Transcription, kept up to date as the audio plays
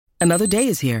Another day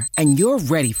is here, and you're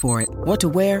ready for it. What to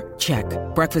wear? Check.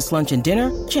 Breakfast, lunch, and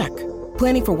dinner? Check.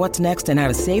 Planning for what's next and how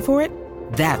to save for it?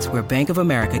 That's where Bank of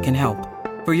America can help.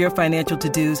 For your financial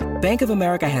to-dos, Bank of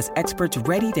America has experts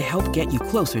ready to help get you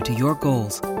closer to your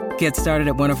goals. Get started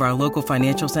at one of our local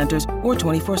financial centers or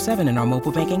 24/7 in our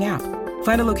mobile banking app.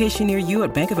 Find a location near you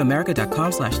at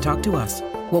bankofamerica.com/talktous.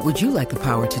 What would you like the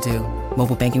power to do?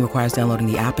 Mobile banking requires downloading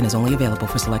the app and is only available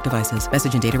for select devices.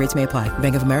 Message and data rates may apply.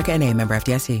 Bank of America N.A., member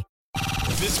FDIC.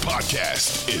 This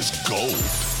podcast is gold.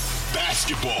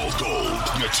 Basketball gold.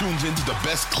 You're tuned into the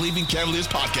best Cleveland Cavaliers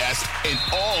podcast in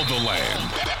all the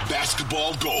land.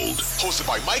 Basketball gold. Hosted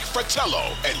by Mike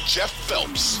Fratello and Jeff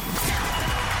Phelps.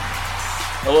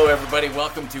 Hello, everybody.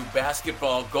 Welcome to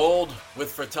Basketball Gold with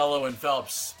Fratello and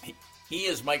Phelps. He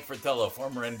is Mike Fratello,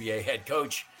 former NBA head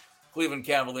coach, Cleveland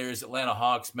Cavaliers, Atlanta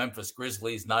Hawks, Memphis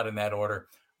Grizzlies, not in that order.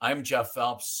 I'm Jeff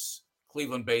Phelps,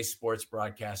 Cleveland-based sports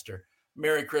broadcaster.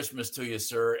 Merry Christmas to you,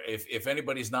 sir. If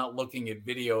anybody's not looking at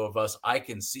video of us, I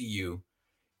can see you.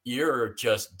 You're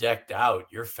just decked out.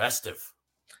 You're festive.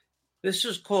 This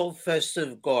is called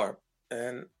festive garb.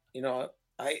 And, you know,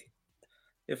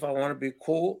 if I want to be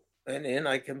cool and in,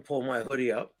 I can pull my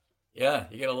hoodie up. Yeah,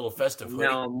 you get a little festive hoodie.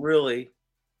 Now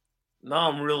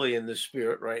I'm really in the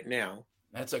spirit right now.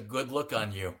 That's a good look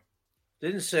on you.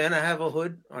 Didn't Santa have a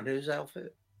hood on his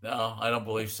outfit? No, I don't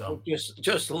believe so.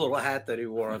 Just a little hat that he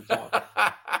wore on top.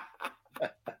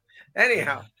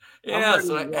 Anyhow. Yeah,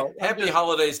 so happy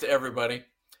holidays to everybody.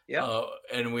 Yeah.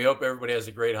 And we hope everybody has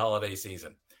a great holiday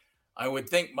season. I would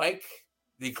think, Mike,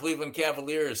 the Cleveland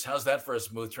Cavaliers, how's that for a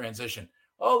smooth transition?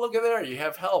 Oh, look at there. You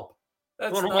have help.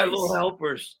 That's one of my little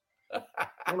helpers.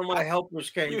 One of my helpers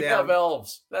came down. You have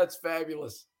elves. That's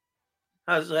fabulous.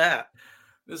 How's that?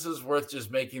 This is worth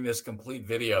just making this complete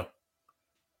video.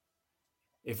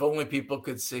 If only people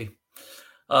could see.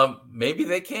 Maybe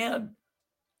they can.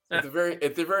 At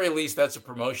the very least, that's a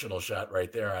promotional shot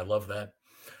right there. I love that.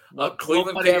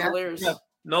 Cleveland Cavaliers.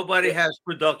 Nobody has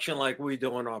production like we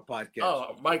do on our podcast.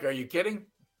 Oh, Mike, are you kidding?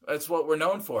 That's what we're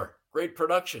known for. Great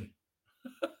production.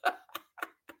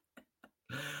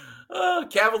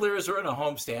 Cavaliers are in a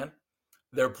homestand.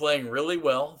 They're playing really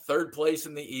well. Third place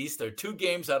in the East. They're 2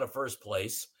 games out of first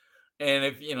place. And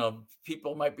if,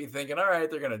 people might be thinking, all right,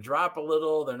 they're going to drop a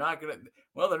little. They're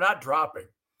not dropping.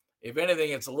 If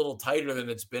anything, it's a little tighter than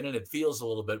it's been, and it feels a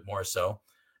little bit more so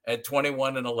at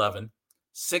 21-11.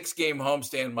 6-game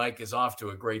homestand, Mike, is off to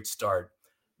a great start.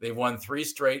 They've won 3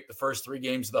 straight. The first 3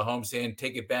 games of the homestand,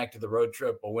 take it back to the road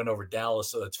trip, a win over Dallas,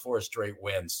 so that's 4 straight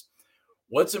wins.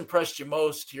 What's impressed you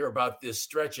most here about this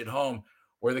stretch at home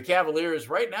where the Cavaliers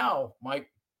right now,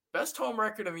 Mike, best home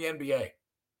record in the NBA?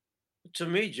 To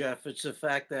me, Jeff, it's the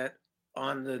fact that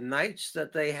on the nights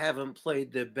that they haven't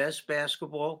played their best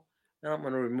basketball, and I'm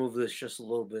going to remove this just a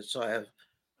little bit so I have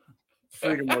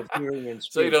freedom of hearing and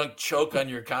speech. So you don't choke on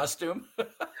your costume?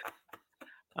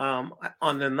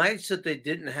 On the nights that they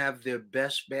didn't have their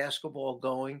best basketball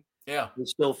going, they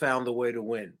still found a way to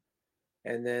win.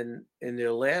 And then in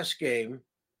their last game,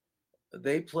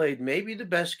 they played maybe the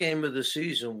best game of the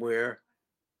season where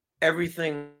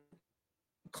everything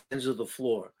cleansed the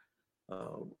floor.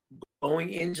 Going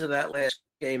into that last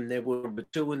game, they were number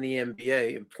 2 in the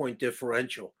NBA in point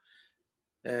differential.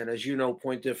 And as you know,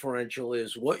 point differential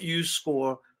is what you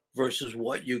score versus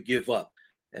what you give up.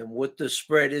 And what the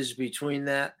spread is between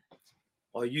that.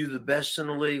 Are you the best in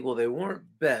the league? Well, they weren't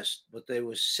best, but they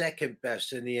were second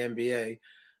best in the NBA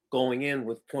going in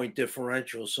with point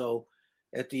differential. So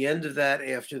at the end of that,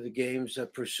 after the games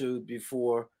that pursued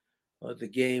before the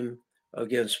game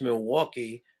against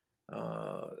Milwaukee,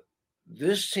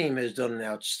 this team has done an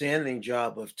outstanding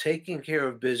job of taking care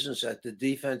of business at the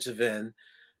defensive end.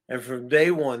 And from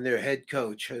day one, their head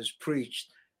coach has preached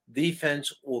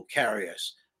defense will carry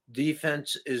us.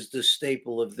 Defense is the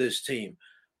staple of this team.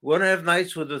 We're going to have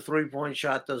nights where the 3-point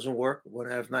shot doesn't work. We're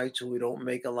going to have nights where we don't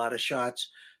make a lot of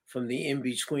shots from the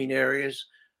in-between areas.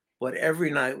 But every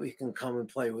night we can come and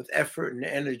play with effort and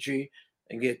energy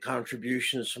and get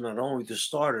contributions from not only the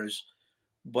starters,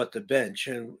 but the bench.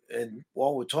 And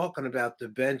while we're talking about the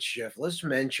bench, Jeff, let's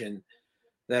mention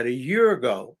that a year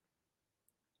ago,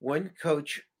 when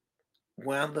Coach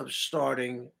wound up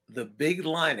starting the big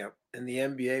lineup in the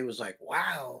NBA, was like,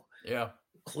 wow,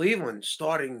 Cleveland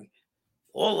starting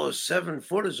all those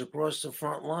 7-footers across the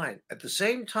front line. At the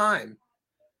same time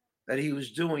that he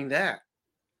was doing that,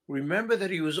 remember that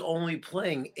he was only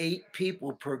playing 8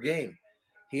 people per game.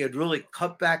 He had really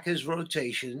cut back his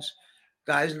rotations.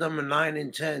 Guys number 9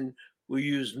 and 10 were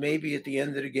used maybe at the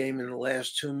end of the game in the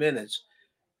last 2 minutes.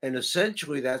 And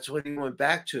essentially that's what he went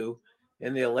back to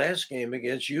in their last game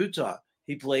against Utah.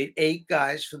 He played 8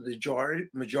 guys for the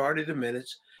majority of the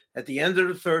minutes. At the end of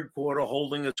the third quarter,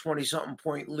 holding a 20-something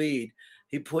point lead,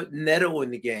 he put Neto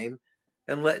in the game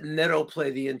and let Neto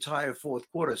play the entire fourth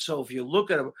quarter. So if you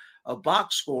look at a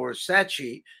box score, a stat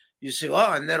sheet, you see,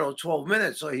 oh, Neto 12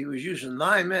 minutes, so he was using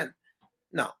 9 men.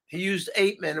 No, he used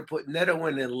 8 men and put Neto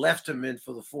in and left him in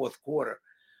for the fourth quarter.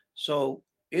 So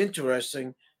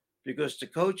interesting, because the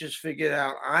coaches figured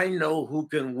out, I know who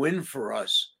can win for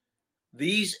us.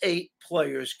 These 8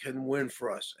 players can win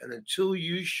for us. And until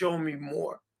you show me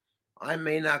more, I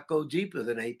may not go deeper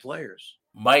than 8 players.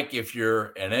 Mike, if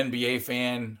you're an NBA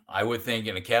fan, I would think,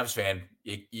 and a Cavs fan,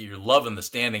 you're loving the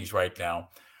standings right now.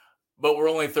 But we're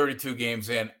only 32 games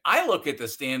in. I look at the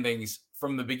standings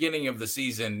from the beginning of the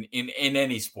season in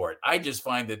any sport. I just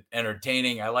find it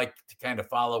entertaining. I like to kind of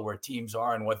follow where teams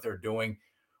are and what they're doing.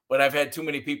 But I've had too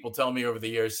many people tell me over the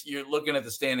years, you're looking at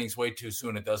the standings way too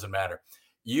soon. It doesn't matter.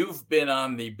 You've been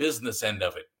on the business end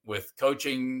of it with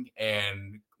coaching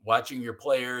and watching your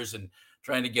players and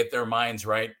trying to get their minds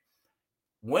right.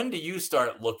 When do you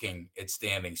start looking at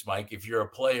standings, Mike, if you're a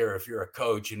player, if you're a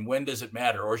coach, and when does it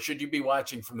matter? Or should you be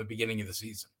watching from the beginning of the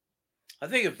season? I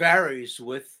think it varies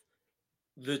with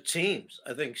the teams.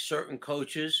 I think certain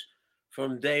coaches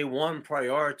from day one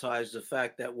prioritize the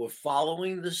fact that we're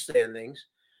following the standings,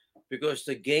 because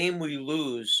the game we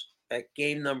lose at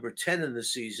game number 10 in the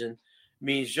season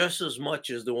means just as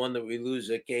much as the one that we lose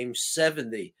at game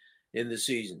 70 in the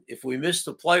season. If we miss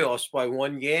the playoffs by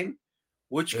 1 game,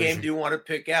 which game do you want to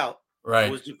pick out?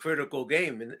 Right. Was the critical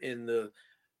game in the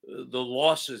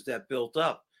losses that built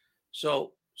up.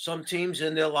 So some teams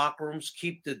in their locker rooms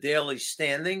keep the daily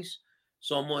standings.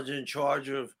 Someone's in charge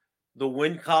of the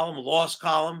win column, loss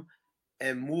column,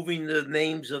 and moving the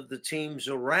names of the teams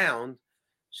around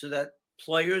so that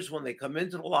players, when they come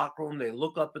into the locker room, they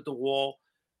look up at the wall,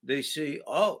 they see,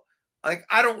 oh, like,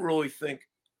 I don't really think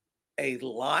a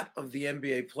lot of the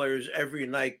NBA players every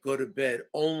night go to bed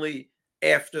only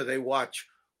after they watch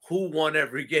who won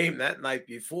every game that night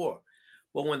before.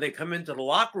 But when they come into the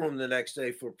locker room the next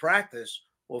day for practice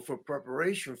or for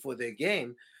preparation for their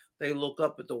game, they look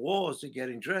up at the wall as they're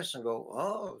getting dressed and go,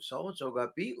 oh, so-and-so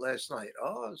got beat last night.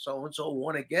 Oh, so-and-so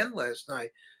won again last night.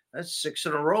 That's 6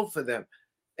 in a row for them.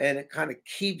 And it kind of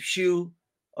keeps you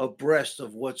abreast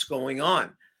of what's going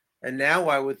on. And now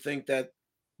I would think that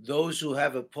those who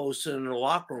have it posted in the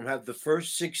locker room have the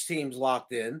first 6 teams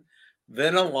locked in,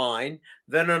 then a line,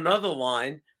 then another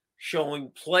line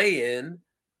showing play-in,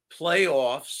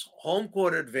 playoffs, home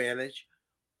court advantage,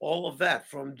 all of that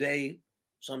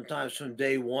sometimes from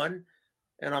day one.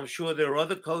 And I'm sure there are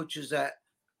other coaches that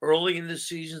early in the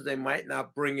season, they might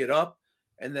not bring it up,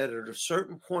 and that at a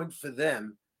certain point for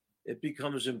them, it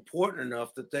becomes important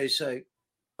enough that they say,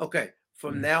 okay,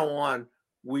 from now on,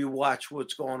 we watch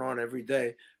what's going on every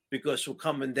day, because we're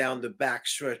coming down the back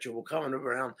stretch, or we're coming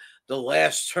around the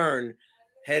last turn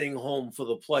heading home for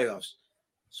the playoffs.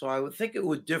 So I would think it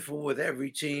would differ with every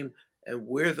team and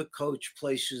where the coach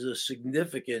places the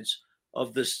significance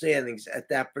of the standings at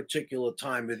that particular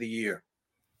time of the year.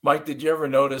 Mike, did you ever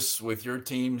notice with your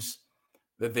teams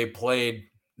that they played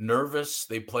nervous,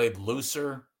 they played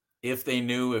looser, if they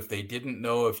knew, if they didn't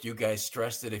know, if you guys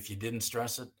stressed it, if you didn't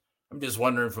stress it? I'm just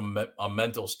wondering from a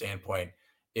mental standpoint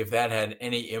if that had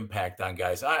any impact on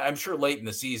guys. I'm sure late in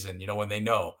the season, when they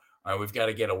know, all right, we've got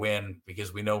to get a win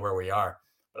because we know where we are.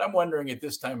 But I'm wondering at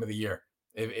this time of the year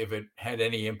if it had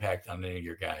any impact on any of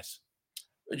your guys.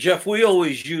 Jeff, we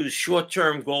always use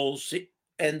short-term goals to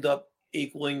end up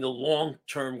equaling the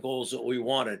long-term goals that we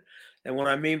wanted. And what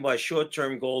I mean by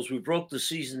short-term goals, we broke the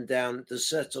season down into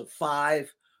sets of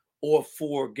 5 or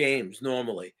 4 games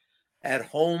normally. At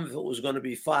home, if it was going to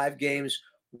be 5 games,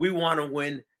 we want to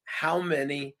win how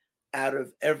many out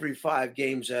of every 5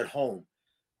 games at home?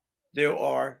 There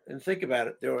are, and think about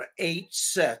it, there are 8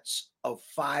 sets of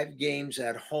 5 games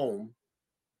at home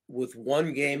with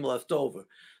 1 game left over.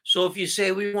 So if you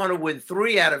say we want to win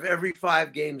 3 out of every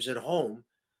 5 games at home,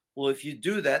 well, if you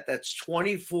do that, that's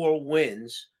 24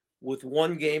 wins with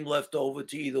 1 game left over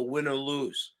to either win or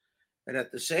lose. And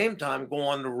at the same time, go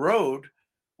on the road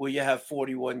where you have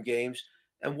 41 games.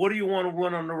 And what do you want to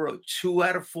win on the road? 2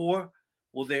 out of 4?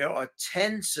 Well, there are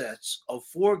 10 sets of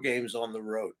 4 games on the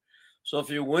road. So if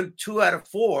you win 2 out of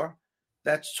 4,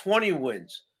 that's 20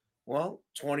 wins. Well,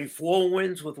 24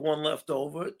 wins with 1 left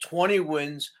over, 20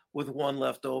 wins with 1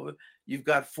 left over. You've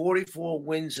got 44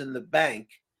 wins in the bank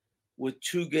with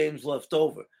 2 games left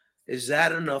over. Is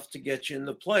that enough to get you in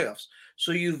the playoffs?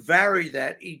 So you vary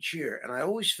that each year. And I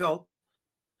always felt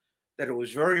that it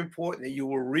was very important that you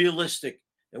were realistic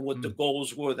and what the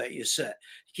goals were that you set.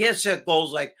 You can't set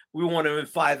goals like we want to win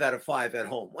 5 out of 5 at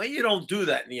home. Well, you don't do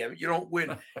that in the NBA. You don't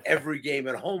win every game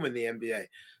at home in the NBA.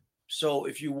 So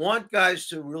if you want guys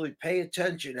to really pay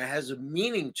attention, it has a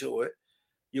meaning to it,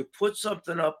 you put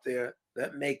something up there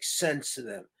that makes sense to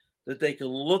them, that they can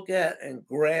look at and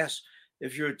grasp.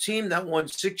 If you're a team that won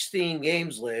 16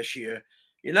 games last year,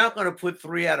 you're not going to put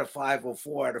 3 out of 5 or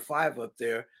 4 out of 5 up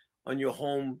there on your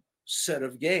home set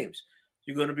of games.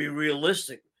 You're going to be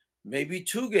realistic. Maybe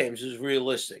 2 games is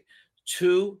realistic.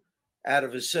 2 out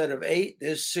of a set of 8,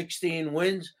 there's 16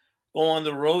 wins. Go on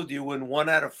the road, you win 1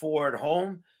 out of 4 at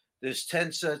home. There's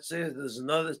 10 sets there. There's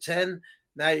another 10.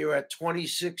 Now you're at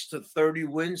 26 to 30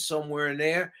 wins, somewhere in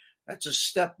there. That's a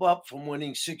step up from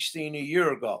winning 16 a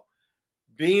year ago.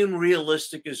 Being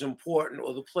realistic is important,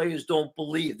 or the players don't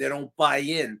believe. They don't buy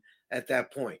in at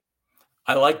that point.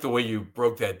 I like the way you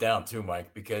broke that down too,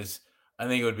 Mike, because I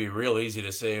think it would be real easy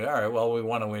to say, all right, well, we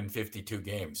want to win 52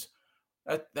 games.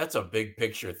 That's a big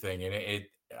picture thing. And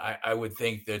I would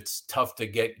think that's tough to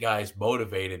get guys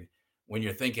motivated when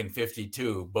you're thinking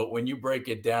 52. But when you break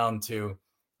it down to,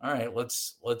 all right,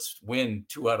 let's win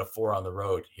 2 out of 4 on the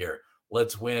road here.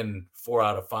 Let's win 4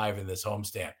 out of 5 in this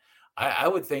homestand. I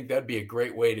would think that'd be a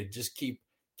great way to just keep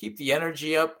the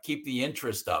energy up, keep the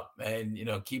interest up, and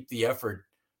keep the effort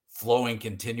flowing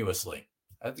continuously.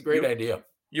 That's a great idea.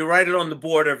 You write it on the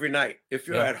board every night. If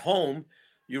you're at home,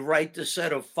 you write the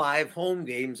set of 5 home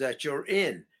games that you're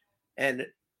in. And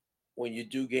when you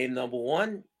do game number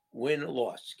 1, win or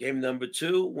loss. Game number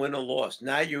 2, win or loss.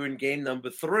 Now you're in game number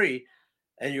 3,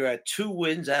 and you're at 2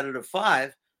 wins out of the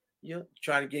 5. You're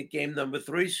trying to get game number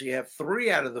 3, so you have 3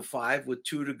 out of the 5 with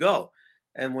 2 to go.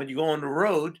 And when you go on the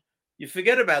road, you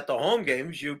forget about the home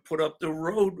games. You put up the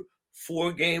road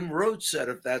 4-game road set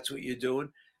if that's what you're doing,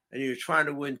 and you're trying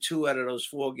to win 2 out of those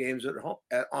 4 games at home,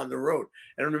 on the road.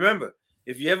 And remember,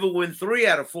 if you ever win 3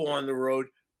 out of 4 on the road,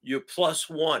 you're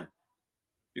 +1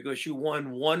 because you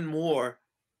won 1 more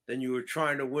than you were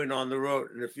trying to win on the road.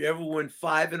 And if you ever win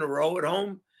 5 in a row at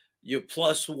home, you're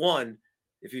 +1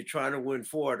 if you're trying to win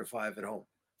 4 out of 5 at home.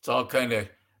 It's all kind of,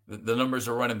 the numbers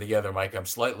are running together, Mike. I'm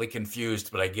slightly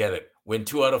confused, but I get it. Win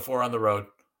 2 out of 4 on the road,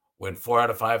 win 4 out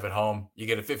of 5 at home. You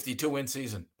get a 52-win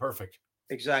season. Perfect.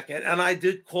 Exactly. And I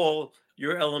did call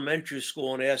your elementary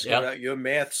school and ask about your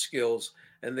math skills,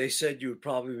 and they said you would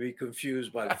probably be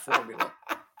confused by the formula.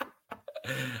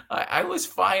 I was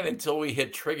fine until we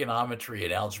hit trigonometry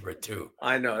and algebra 2.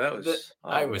 I know. That was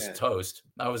I was toast.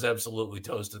 I was absolutely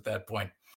toast at that point.